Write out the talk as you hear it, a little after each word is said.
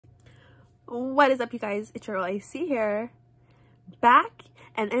What is up, you guys? It's your girl AC here, back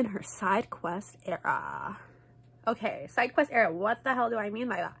and in her side quest era. Okay, side quest era. What the hell do I mean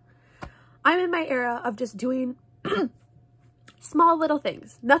by that? I'm in my era of just doing small little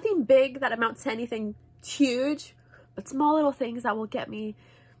things. Nothing big that amounts to anything huge, but small little things that will get me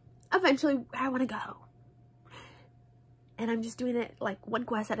eventually where I want to go. And I'm just doing it like one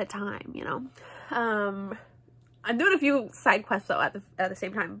quest at a time, you know? I'm doing a few side quests though at the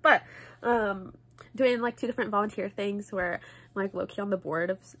same time, but doing like 2 different volunteer things where I'm like low-key on the board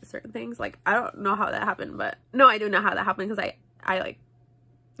of certain things. Like, I don't know how that happened, but no, I do know how that happened because I like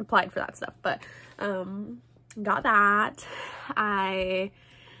applied for that stuff, but got that. I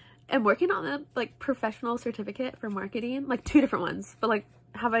am working on the like professional certificate for marketing, like 2 different ones, but like,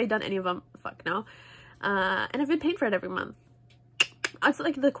 have I done any of them? Fuck no. And I've been paying for it every month. It's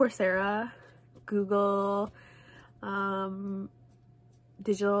like the Coursera, Google,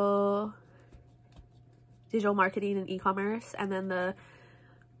 digital marketing and e-commerce, and then the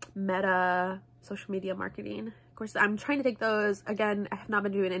Meta social media marketing. Of course, I'm trying to take those. Again, I have not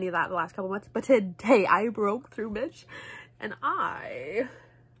been doing any of that the last couple months, but today I broke through, bitch, and I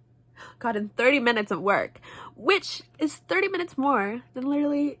got in 30 minutes of work, which is 30 minutes more than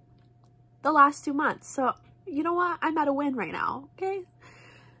literally the last 2 months. So you know what? I'm at a win right now, okay?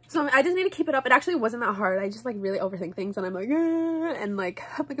 So I just need to keep it up. It actually wasn't that hard. I just like really overthink things, and I'm like, and like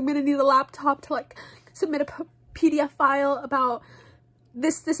I'm gonna need a laptop to like submit a PDF file about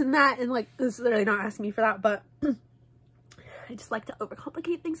this and that, and like this is literally not asking me for that, but I just like to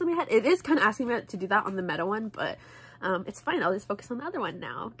overcomplicate things in my head. It is kind of asking me to do that on the Meta one, but it's fine. I'll just focus on the other one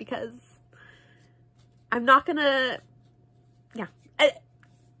now because I'm not gonna, yeah,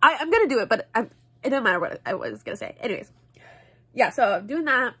 I'm gonna do it, but it doesn't matter what I was gonna say. Anyways, yeah, so I'm doing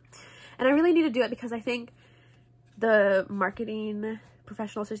that, and I really need to do it because I think the marketing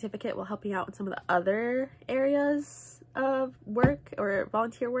professional certificate will help me out in some of the other areas of work or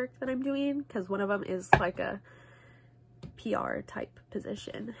volunteer work that I'm doing, because one of them is like a PR type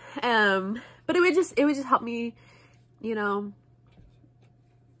position. But it would just help me, you know,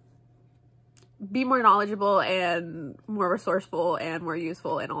 be more knowledgeable and more resourceful and more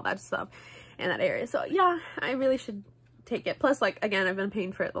useful and all that stuff in that area. So yeah, I really should take it. Plus, like, again, I've been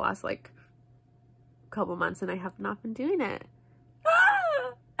paying for it the last like couple months and I have not been doing it.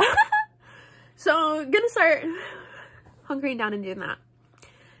 So gonna start hunkering down and doing that.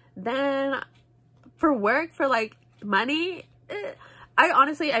 Then for work, for like money, I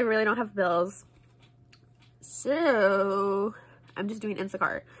really don't have bills, so I'm just doing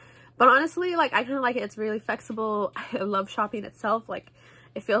Instacart. But honestly, like, I kind of like it. It's really flexible. I love shopping itself. Like,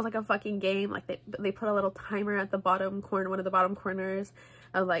 it feels like a fucking game. Like, they put a little timer at the bottom corner, one of the bottom corners,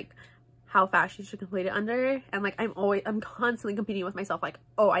 of like how fast you should complete it under. And like, I'm constantly competing with myself. Like,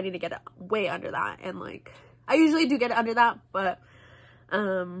 oh, I need to get it way under that. And like, I usually do get it under that, but yeah,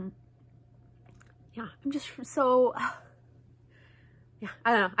 I'm just so, yeah,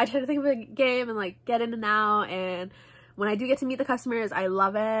 I don't know. I try to think of a game and like get in and out, and when I do get to meet the customers, I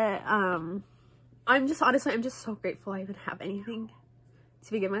love it. I'm just so grateful I even have anything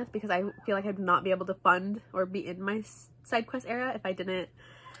to begin with, because I feel like I'd not be able to fund or be in my side quest era if I didn't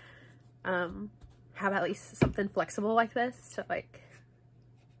have at least something flexible like this to like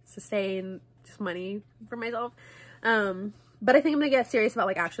sustain just money for myself. But I think I'm gonna get serious about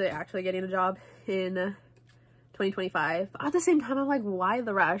like actually getting a job in 2025. At the same time, I'm like, why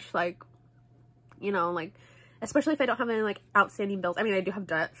the rush? Like, you know, like, especially if I don't have any like outstanding bills. I mean, I do have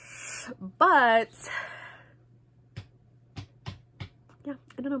debt, but yeah,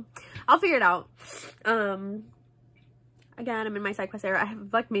 I don't know. I'll figure it out. Again, I'm in my side quest era. I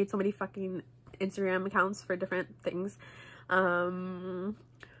have like made so many fucking Instagram accounts for different things.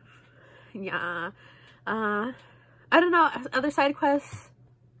 Yeah. I don't know, other side quests.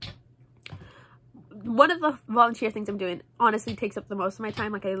 One of the volunteer things I'm doing honestly takes up the most of my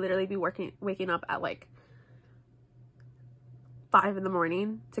time. Like, I literally be waking up at like 5 in the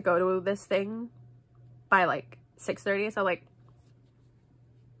morning to go to this thing by like 6:30. So like,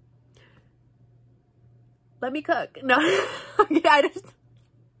 let me cook. No, yeah,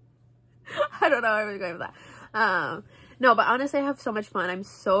 I don't know where I'm going with that. No, but honestly, I have so much fun. I'm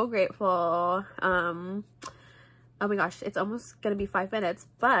so grateful. Oh my gosh, it's almost gonna be 5 minutes,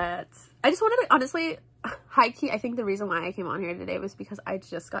 but I just wanted to, honestly, high-key, I think the reason why I came on here today was because I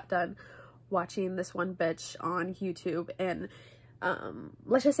just got done watching this one bitch on YouTube, and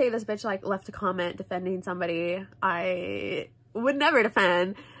let's just say this bitch like left a comment defending somebody I would never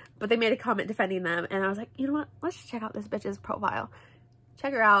defend, but they made a comment defending them, and I was like, you know what, let's just check out this bitch's profile.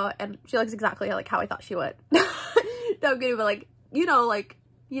 Check her out, and she looks exactly like how I thought she would. No, I'm kidding, but like, you know, like,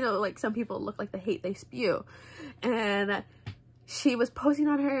 you know, like some people look like the hate they spew. And she was posting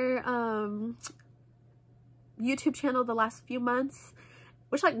on her YouTube channel the last few months,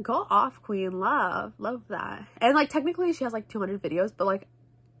 which, like, go off, queen. Love that. And, like, technically she has like 200 videos, but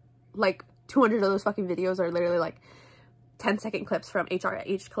like 200 of those fucking videos are literally like 10-second clips from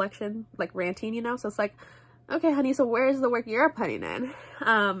HRH collection, like ranting, you know. So it's like, okay, honey, so where's the work you're putting in?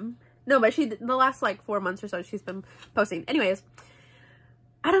 No, but the last like 4 months or so she's been posting. Anyways,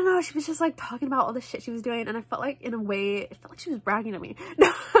 I don't know, she was just like talking about all the shit she was doing, and I felt like, in a way, it felt like she was bragging to me.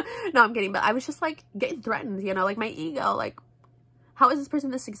 No, I'm kidding, but I was just like getting threatened, you know, like my ego, like, how is this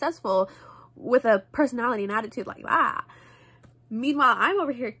person this successful with a personality and attitude like that? Meanwhile, I'm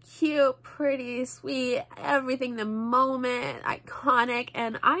over here cute, pretty, sweet, everything, the moment, iconic,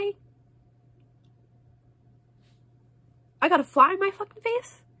 and I got a fly in my fucking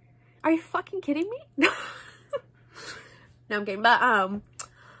face? Are you fucking kidding me? No, I'm kidding, but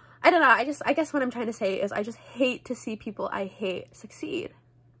I don't know, I guess what I'm trying to say is I just hate to see people I hate succeed.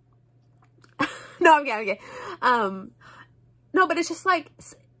 No, I'm kidding. No, but it's just like,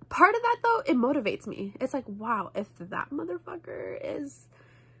 part of that though, it motivates me. It's like, wow, if that motherfucker is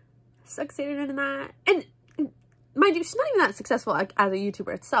succeeding in that, and mind you, she's not even that successful, like, as a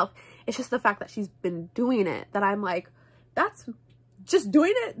YouTuber itself. It's just the fact that she's been doing it that I'm like, that's just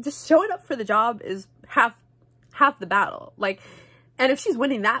doing it, just showing up for the job is half the battle. Like, and if she's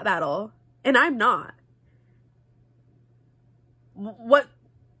winning that battle and I'm not,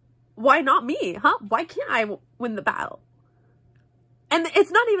 why not me, huh? Why can't I win the battle? And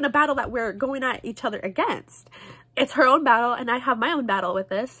it's not even a battle that we're going at each other against. It's her own battle, and I have my own battle with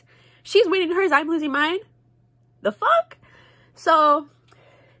this. She's winning hers, I'm losing mine. The fuck? So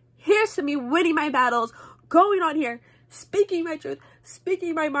here's to me winning my battles, going on here, speaking my truth,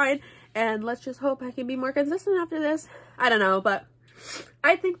 speaking my mind, and let's just hope I can be more consistent after this. I don't know, but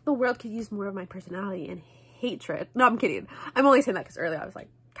I think the world could use more of my personality and hatred. No, I'm kidding. I'm only saying that because earlier I was like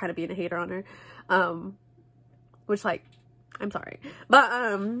kind of being a hater on her, which, like, I'm sorry, but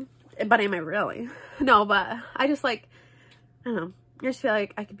am I really? No, but I just, like, I don't know, I just feel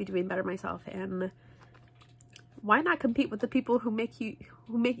like I could be doing better myself, and why not compete with the people who make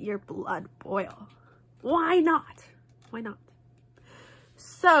your blood boil? Why not? Why not?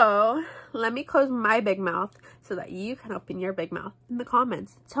 So let me close my big mouth so that you can open your big mouth in the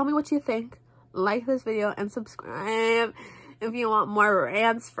comments. Tell me what you think. Like this video and subscribe if you want more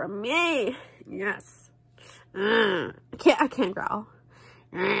rants from me. Yes. I can't growl.